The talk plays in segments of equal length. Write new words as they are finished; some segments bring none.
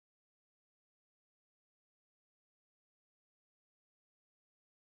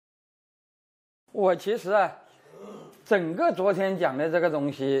我其实整个昨天讲的这个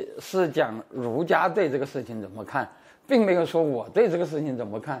东西是讲儒家对这个事情怎么看，并没有说我对这个事情怎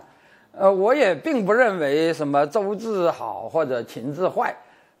么看。我也并不认为什么周制好或者秦制坏，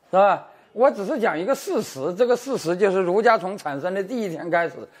是吧？我只是讲一个事实，这个事实就是儒家从产生的第一天开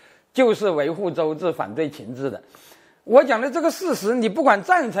始，就是维护周制、反对秦制的。我讲的这个事实，你不管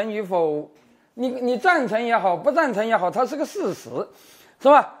赞成与否，你赞成也好，不赞成也好，它是个事实，是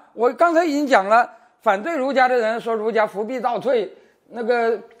吧？我刚才已经讲了，反对儒家的人说儒家伏弊倒退，那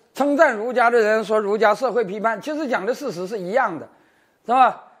个称赞儒家的人说儒家社会批判，其实讲的事实是一样的，是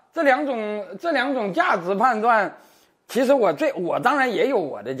吧？这两种价值判断，其实我当然也有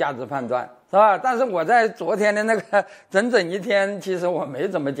我的价值判断，是吧？但是我在昨天的那个整整一天，其实我没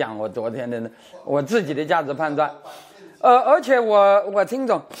怎么讲我昨天的我自己的价值判断，而且我听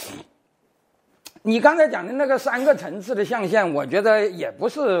懂你刚才讲的那个3个层次的象限，我觉得也不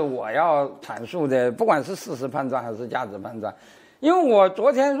是我要阐述的，不管是事实判断还是价值判断。因为我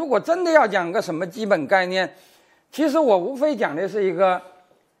昨天如果真的要讲个什么基本概念，其实我无非讲的是一个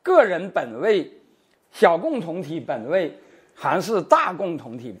个人本位、小共同体本位还是大共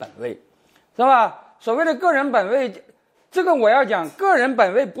同体本位，是吧？所谓的个人本位，这个我要讲，个人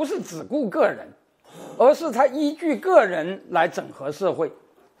本位不是只顾个人，而是它依据个人来整合社会，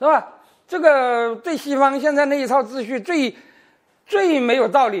是吧？这个对西方现在那一套秩序最没有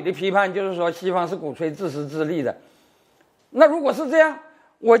道理的批判，就是说西方是鼓吹自私自利的。那如果是这样，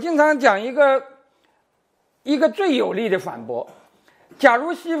我经常讲一个最有力的反驳：假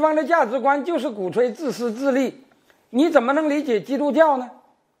如西方的价值观就是鼓吹自私自利，你怎么能理解基督教呢？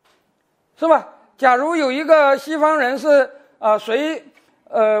是吧？假如有一个西方人是谁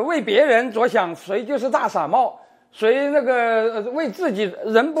为别人着想，谁就是大傻帽。谁那个为自己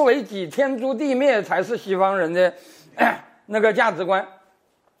人不为己，天诛地灭才是西方人的那个价值观。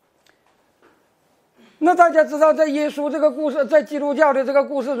那大家知道，在耶稣这个故事，在基督教的这个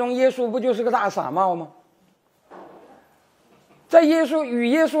故事中，耶稣不就是个大傻帽吗？在与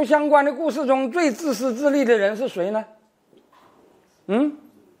耶稣相关的故事中，最自私自利的人是谁呢？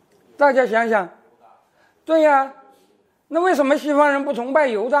大家想想。对呀，那为什么西方人不崇拜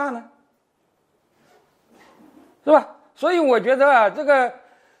犹大呢？是吧？所以我觉得这个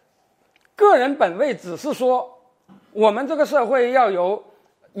个人本位只是说，我们这个社会要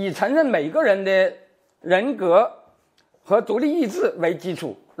以承认每个人的人格和独立意志为基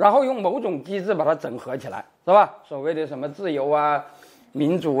础，然后用某种机制把它整合起来，是吧？所谓的什么自由啊、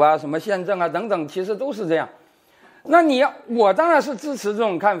民主啊、什么宪政啊等等，其实都是这样。那我当然是支持这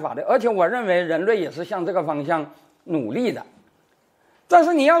种看法的，而且我认为人类也是向这个方向努力的。但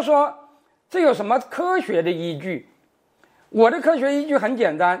是你要说这有什么科学的依据？我的科学依据很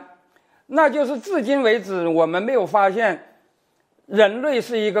简单，那就是至今为止我们没有发现人类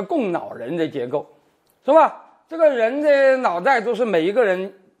是一个共脑人的结构，是吧？这个人的脑袋都是每一个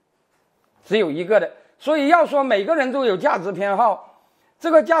人只有一个的，所以要说每个人都有价值偏好，这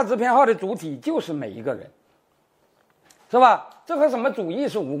个价值偏好的主体就是每一个人，是吧？这和什么主义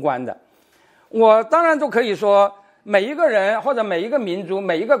是无关的。我当然都可以说每一个人或者每一个民族、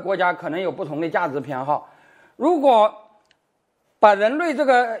每一个国家可能有不同的价值偏好。如果把人类这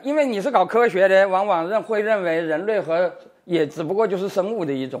个，因为你是搞科学的，往往会认为人类也只不过就是生物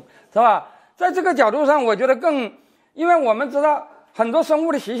的一种，是吧？在这个角度上，我觉得因为我们知道很多生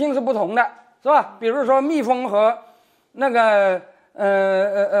物的习性是不同的，是吧？比如说蜜蜂和那个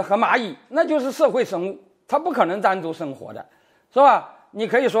和蚂蚁，那就是社会生物，它不可能单独生活的，是吧？你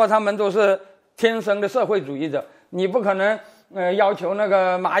可以说它们都是天生的社会主义者。你不可能要求那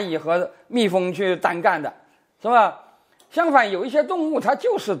个蚂蚁和蜜蜂去单干的，是吧？相反，有一些动物它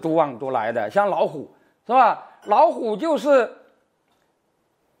就是独往独来的，像老虎，是吧？老虎就是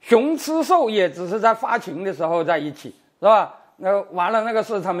雄吃兽，也只是在发情的时候在一起，是吧？那完了那个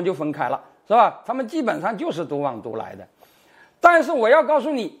事他们就分开了，是吧？他们基本上就是独往独来的。但是我要告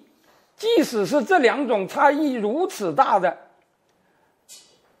诉你，即使是这2种差异如此大的，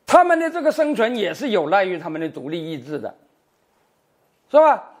他们的这个生存也是有赖于他们的独立意志的，是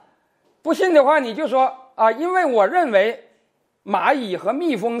吧？不信的话你就说因为我认为蚂蚁和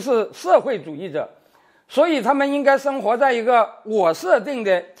蜜蜂是社会主义者，所以他们应该生活在一个我设定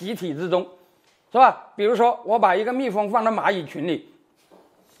的集体之中，是吧？比如说我把一个蜜蜂放到蚂蚁群里，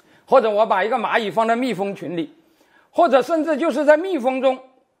或者我把一个蚂蚁放到蜜蜂群里，或者甚至就是在蜜蜂中，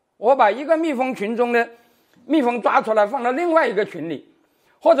我把一个蜜蜂群中的蜜蜂抓出来放到另外一个群里，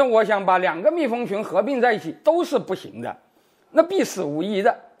或者我想把2个蜜蜂群合并在一起，都是不行的，那必死无疑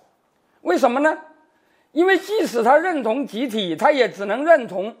的。为什么呢？因为即使他认同集体，他也只能认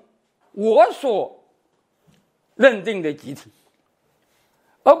同我所认定的集体，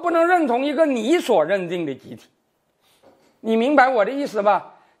而不能认同一个你所认定的集体。你明白我的意思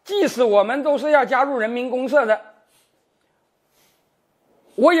吧？即使我们都是要加入人民公社的，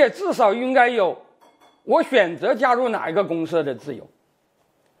我也至少应该有我选择加入哪一个公社的自由，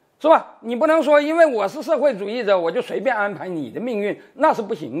是吧？你不能说因为我是社会主义者，我就随便安排你的命运，那是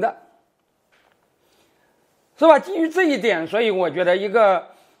不行的，是吧？基于这一点，所以我觉得一个，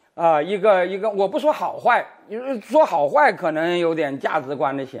我不说好坏，说好坏可能有点价值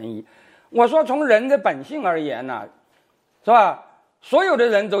观的嫌疑。我说从人的本性而言呢，是吧？所有的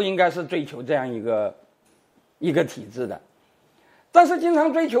人都应该是追求这样一个体制的，但是经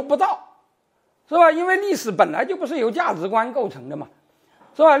常追求不到，是吧？因为历史本来就不是由价值观构成的嘛，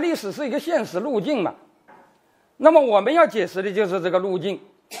是吧？历史是一个现实路径嘛，那么我们要解释的就是这个路径，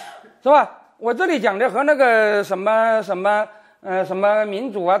是吧？我这里讲的和那个什么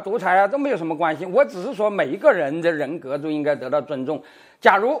民主啊、独裁啊都没有什么关系，我只是说每一个人的人格都应该得到尊重。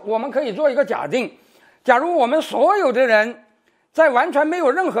假如我们可以做一个假定，假如我们所有的人在完全没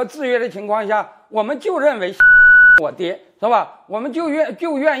有任何制约的情况下，我们就认为我爹，是吧？我们就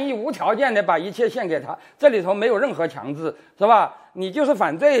愿意无条件的把一切献给他，这里头没有任何强制，是吧？你就是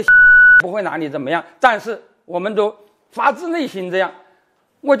反对，不会拿你怎么样，但是我们都发自内心这样，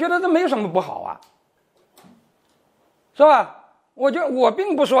我觉得这没有什么不好啊，是吧？我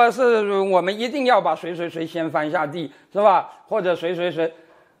并不说是我们一定要把谁先翻下地，是吧？或者谁，是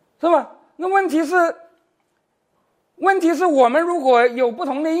吧？那问题是我们如果有不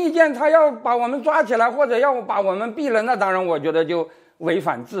同的意见，他要把我们抓起来，或者要把我们毙了，那当然我觉得就违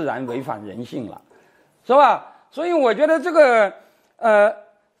反自然、违反人性了，是吧？所以我觉得这个，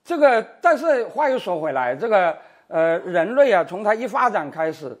但是话又说回来，这个人类啊，从它一发展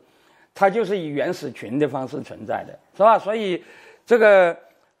开始，它就是以原始群的方式存在的，是吧？所以这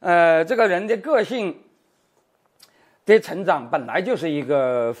个人的个性的成长本来就是一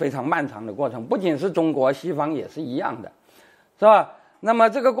个非常漫长的过程，不仅是中国，西方也是一样的，是吧？那么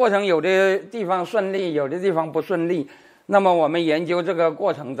这个过程有的地方顺利，有的地方不顺利，那么我们研究这个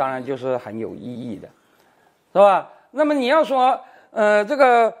过程当然就是很有意义的，是吧？那么你要说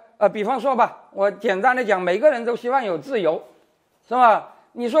比方说吧，我简单的讲，每个人都希望有自由，是吧？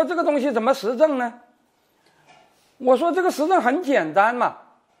你说这个东西怎么实证呢？我说这个实证很简单嘛，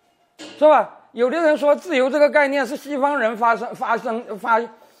是吧？有的人说自由这个概念是西方人发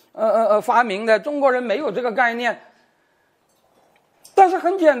明的，中国人没有这个概念。但是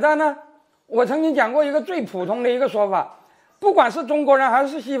很简单呢，我曾经讲过一个最普通的一个说法，不管是中国人还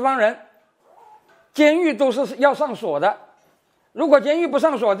是西方人，监狱都是要上锁的，如果监狱不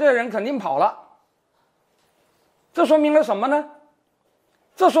上锁，这个人肯定跑了。这说明了什么呢？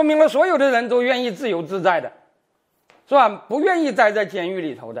这说明了所有的人都愿意自由自在的，是吧？不愿意待在监狱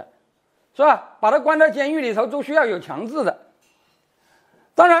里头的，是吧？把他关在监狱里头都需要有强制的。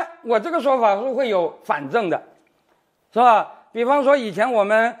当然我这个说法是会有反证的，是吧？比方说以前我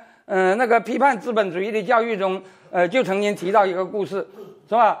们那个批判资本主义的教育中就曾经提到一个故事，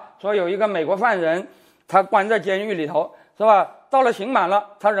是吧？说有一个美国犯人，他关在监狱里头，是吧？到了刑满了，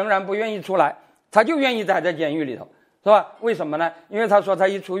他仍然不愿意出来，他就愿意待在监狱里头，是吧？为什么呢？因为他说他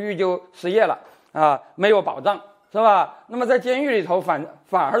一出狱就失业了啊，没有保障，是吧？那么在监狱里头反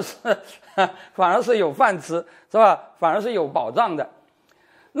而是有饭吃，是吧？反而是有保障的。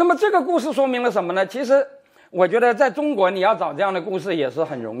那么这个故事说明了什么呢？其实我觉得在中国你要找这样的故事也是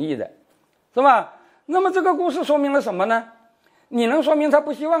很容易的，是吧？那么这个故事说明了什么呢？你能说明他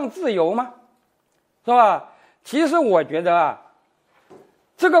不希望自由吗？是吧？其实我觉得啊，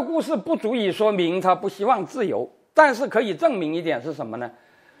这个故事不足以说明他不希望自由，但是可以证明一点是什么呢？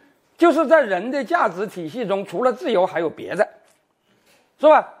就是在人的价值体系中，除了自由还有别的，是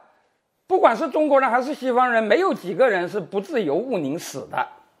吧？不管是中国人还是西方人，没有几个人是不自由勿宁死的，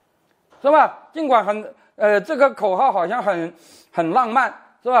是吧？尽管这个口号好像很浪漫，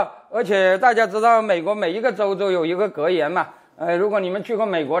是吧？而且大家知道美国每一个州都有一个格言嘛，如果你们去过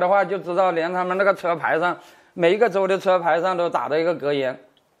美国的话，就知道连他们那个车牌上，每一个州的车牌上都打了一个格言。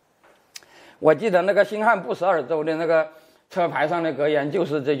我记得那个新罕布什尔州的那个车牌上的格言就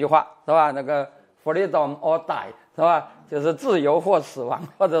是这句话，是吧？那个 freedom or die， 是吧？就是自由或死亡，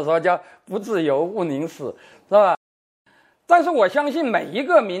或者说叫不自由勿宁死，是吧？但是我相信每一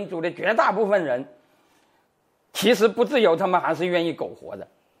个民族的绝大部分人，其实不自由，他们还是愿意苟活的，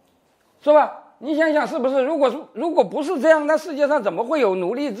是吧？你想想是不是？如果不是这样，那世界上怎么会有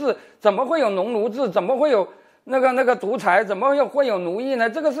奴隶制？怎么会有农奴制？怎么会有那个独裁？怎么会有奴役呢？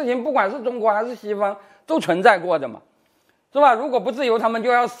这个事情不管是中国还是西方都存在过的嘛，是吧？如果不自由，他们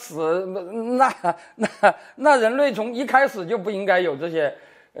就要死，那人类从一开始就不应该有这些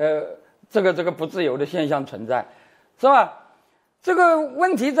这个不自由的现象存在，是吧？这个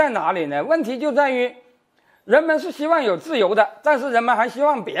问题在哪里呢？问题就在于人们是希望有自由的，但是人们还希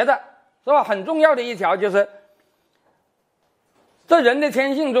望别的，是吧？很重要的一条就是在人的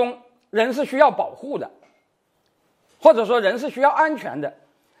天性中，人是需要保护的，或者说人是需要安全的。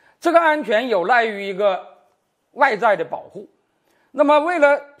这个安全有赖于一个外在的保护。那么为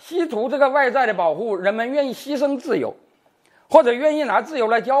了稀图这个外在的保护，人们愿意牺牲自由，或者愿意拿自由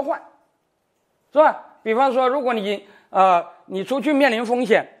来交换，是吧？比方说，如果你出去面临风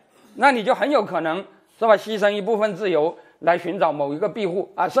险，那你就很有可能，是吧？牺牲一部分自由来寻找某一个庇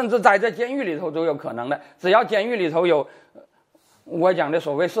护啊，甚至待在监狱里头都有可能的。只要监狱里头有我讲的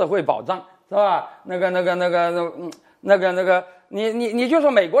所谓社会保障，是吧？你就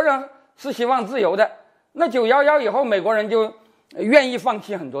说美国人是希望自由的，那911以后美国人就愿意放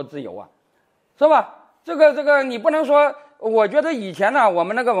弃很多自由啊，是吧？这个你不能说，我觉得以前呢，我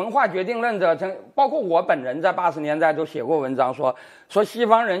们那个文化决定论者包括我本人在80年代都写过文章说西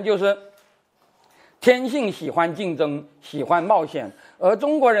方人就是天性喜欢竞争，喜欢冒险，而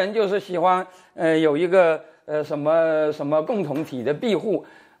中国人就是喜欢有一个什么共同体的庇护。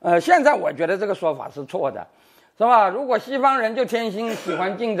现在我觉得这个说法是错的，是吧？如果西方人就天性喜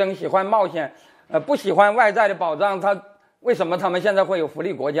欢竞争，喜欢冒险，不喜欢外在的保障，为什么他们现在会有福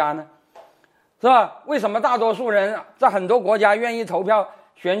利国家呢？是吧？为什么大多数人在很多国家愿意投票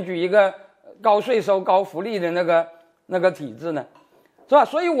选举一个高税收、高福利的那个体制呢？是吧？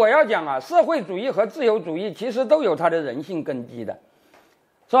所以我要讲啊，社会主义和自由主义其实都有它的人性根基的，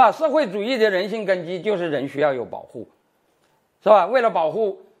是吧？社会主义的人性根基就是人需要有保护，是吧？为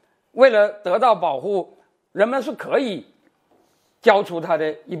了得到保护，人们是可以交出他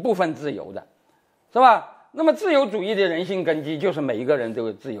的一部分自由的，是吧？那么自由主义的人性根基就是每一个人都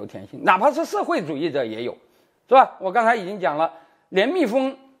有自由天性，哪怕是社会主义者也有，是吧？我刚才已经讲了，连蜜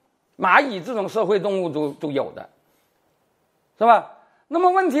蜂、蚂蚁这种社会动物都有的，是吧？那么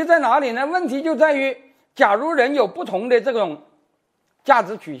问题在哪里呢？问题就在于，假如人有不同的这种价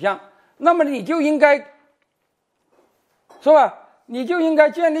值取向，那么你就应该，是吧？你就应该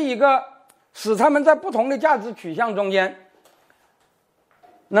建立一个使他们在不同的价值取向中间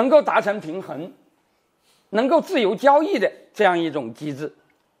能够达成平衡，能够自由交易的这样一种机制，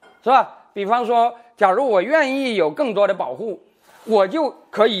是吧？比方说，假如我愿意有更多的保护，我就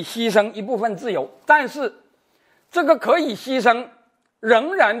可以牺牲一部分自由，但是这个可以牺牲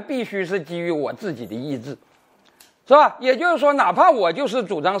仍然必须是基于我自己的意志，是吧？也就是说，哪怕我就是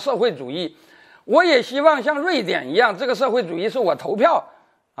主张社会主义，我也希望像瑞典一样，这个社会主义是我投票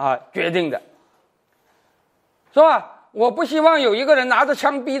决定的，是吧？我不希望有一个人拿着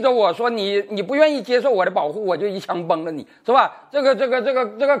枪逼着我说你不愿意接受我的保护，我就一枪崩了你，是吧？这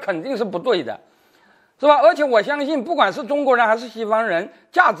个肯定是不对的，是吧？而且我相信，不管是中国人还是西方人，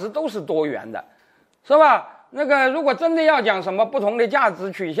价值都是多元的，是吧？如果真的要讲什么不同的价值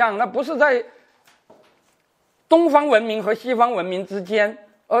取向，那不是在东方文明和西方文明之间，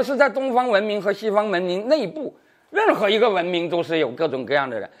而是在东方文明和西方文明内部。任何一个文明都是有各种各样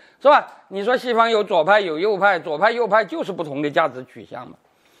的人，是吧？你说西方有左派有右派，左派右派就是不同的价值取向嘛，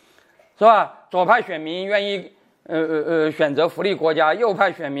是吧？左派选民愿意选择福利国家，右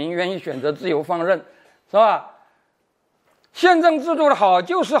派选民愿意选择自由放任，是吧？宪政制度的好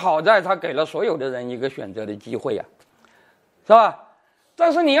就是好在它给了所有的人一个选择的机会啊，是吧？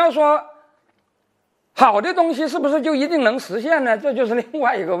但是你要说好的东西是不是就一定能实现呢？这就是另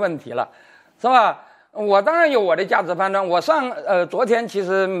外一个问题了，是吧？我当然有我的价值判断，我昨天其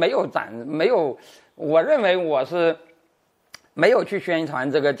实没有，我认为我是没有去宣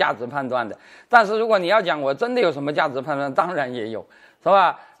传这个价值判断的。但是如果你要讲我真的有什么价值判断，当然也有，是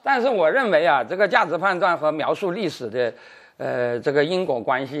吧？但是我认为这个价值判断和描述历史的这个因果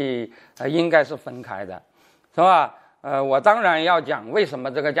关系应该是分开的，是吧？我当然要讲为什么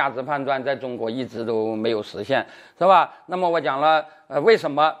这个价值判断在中国一直都没有实现，是吧？那么我讲了为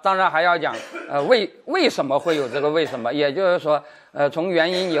什么，当然还要讲为什么会有这个为什么，也就是说从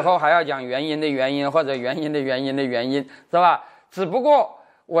原因以后还要讲原因的原因，或者原因的原因的原因，是吧？只不过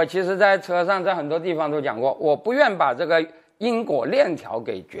我其实在车上在很多地方都讲过，我不愿把这个因果链条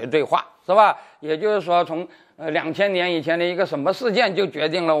给绝对化，是吧？也就是说从2000年以前的一个什么事件就决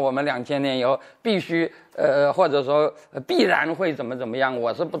定了我们2000年以后必须或者说必然会怎么样，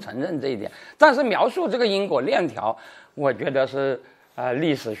我是不承认这一点。但是描述这个因果链条，我觉得是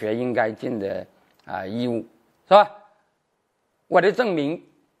历史学应该尽的义务，是吧？我的证明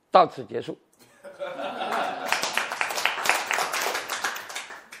到此结束。